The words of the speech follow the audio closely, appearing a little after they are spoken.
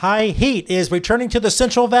High heat is returning to the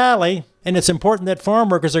Central Valley, and it's important that farm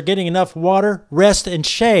workers are getting enough water, rest, and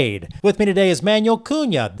shade. With me today is Manuel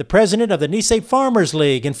Cunha, the president of the Nisei Farmers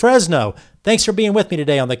League in Fresno. Thanks for being with me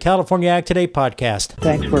today on the California Ag Today podcast.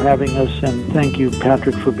 Thanks for having us, and thank you,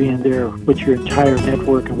 Patrick, for being there with your entire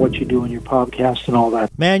network and what you do in your podcast and all that.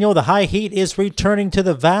 Manuel, the high heat is returning to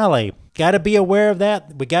the valley. Got to be aware of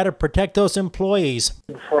that. We got to protect those employees.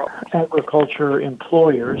 For agriculture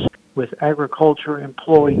employers, with agriculture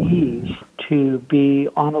employees to be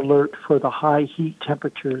on alert for the high heat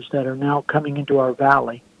temperatures that are now coming into our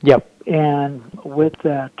valley. Yep. And with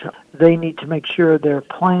that, they need to make sure their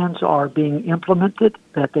plans are being implemented,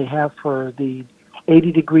 that they have for the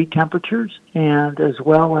 80-degree temperatures, and as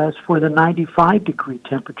well as for the 95-degree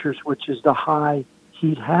temperatures, which is the high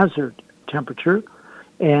heat hazard temperature,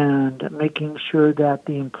 and making sure that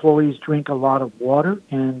the employees drink a lot of water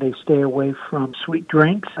and they stay away from sweet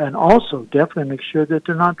drinks, and also definitely make sure that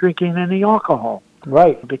they're not drinking any alcohol.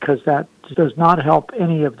 Right. Because that does not help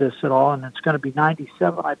any of this at all, and it's going to be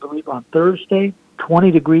 97, I believe, on Thursday,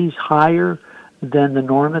 20 degrees higher than the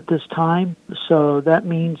norm at this time. So that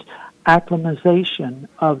means acclimatization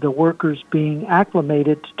of the workers being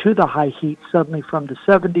acclimated to the high heat suddenly from the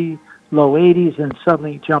 70s, low 80s, and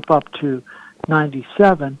suddenly jump up to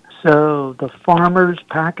 97. So the farmers,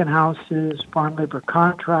 packing houses, farm labor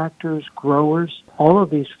contractors, growers, all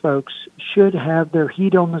of these folks should have their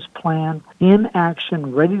heat illness plan in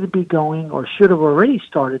action, ready to be going, or should have already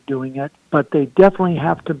started doing it, but they definitely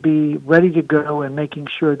have to be ready to go and making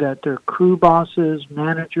sure that their crew bosses,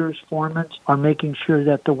 managers, foremen are making sure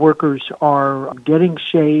that the workers are getting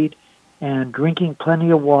shade and drinking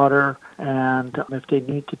plenty of water, and if they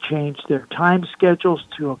need to change their time schedules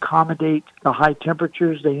to accommodate the high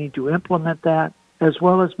temperatures, they need to implement that, as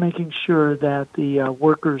well as making sure that the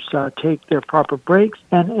workers take their proper breaks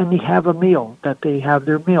and they have a meal, that they have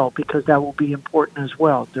their meal, because that will be important as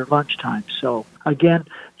well, their lunchtime. So again,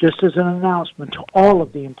 just as an announcement to all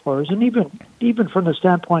of the employers, and even from the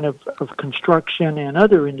standpoint of construction and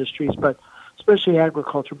other industries, but especially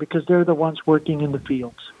agriculture, because they're the ones working in the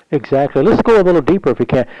fields. Exactly. Let's go a little deeper if we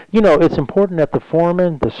can. It's important that the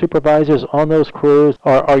foremen, the supervisors on those crews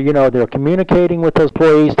are they're communicating with those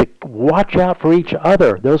employees to watch out for each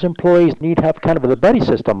other. Those employees need to have kind of a buddy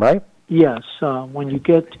system, right? Yes. When you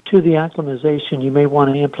get to the acclimatization, you may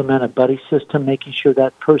want to implement a buddy system, making sure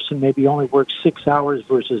that person maybe only works 6 hours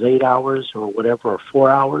versus 8 hours or whatever, or 4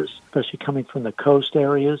 hours, especially coming from the coast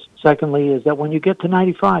areas. Secondly is that when you get to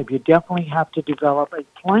 95, you definitely have to develop a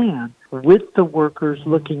plan with the workers,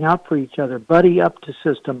 looking out for each other, buddy up to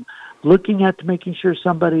system, looking at making sure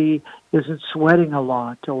somebody isn't sweating a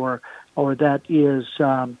lot or that is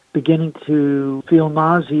beginning to feel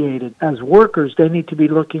nauseated. As workers, they need to be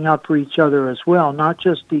looking out for each other as well, not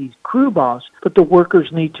just the crew boss, but the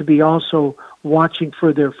workers need to be also watching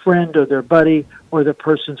for their friend or their buddy or the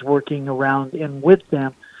person's working around and with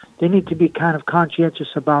them. They need to be kind of conscientious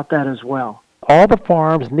about that as well. All the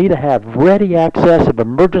farms need to have ready access of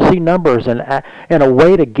emergency numbers and a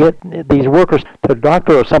way to get these workers to a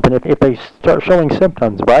doctor or something if they start showing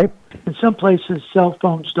symptoms, right? In some places, cell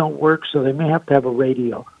phones don't work, so they may have to have a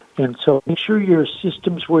radio. And so make sure your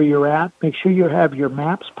system's where you're at. Make sure you have your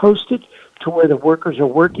maps posted to where the workers are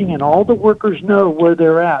working, and all the workers know where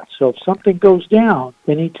they're at. So if something goes down,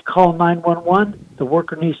 they need to call 911. The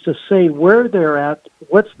worker needs to say where they're at,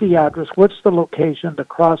 what's the address, what's the location, the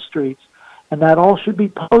cross streets, and that all should be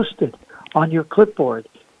posted on your clipboard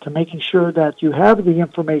to making sure that you have the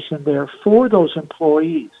information there for those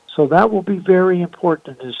employees. So that will be very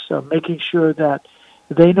important, is making sure that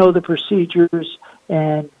they know the procedures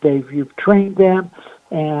and you've trained them,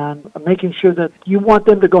 and making sure that you want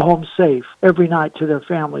them to go home safe every night to their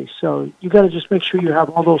families. So you got to just make sure you have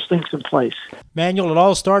all those things in place. Manuel, it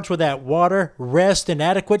all starts with that water, rest, and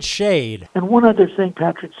adequate shade. And one other thing,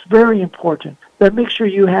 Patrick, it's very important that make sure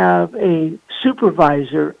you have a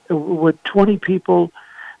supervisor with 20 people,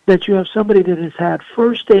 that you have somebody that has had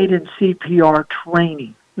first aid and CPR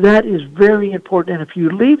training. That is very important. And if you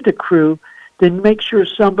leave the crew, then make sure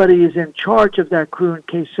somebody is in charge of that crew in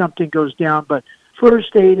case something goes down. But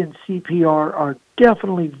first aid and CPR are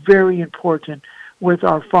definitely very important with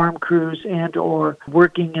our farm crews and or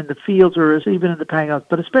working in the fields or even in the packing,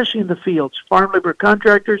 but especially in the fields. Farm labor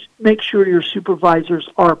contractors, make sure your supervisors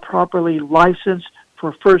are properly licensed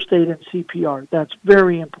for first aid and CPR. That's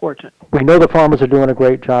very important. We know the farmers are doing a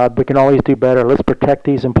great job. We can always do better. Let's protect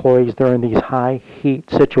these employees during these high heat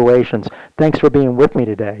situations. Thanks for being with me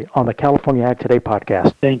today on the California Ag Today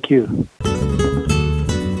podcast. Thank you.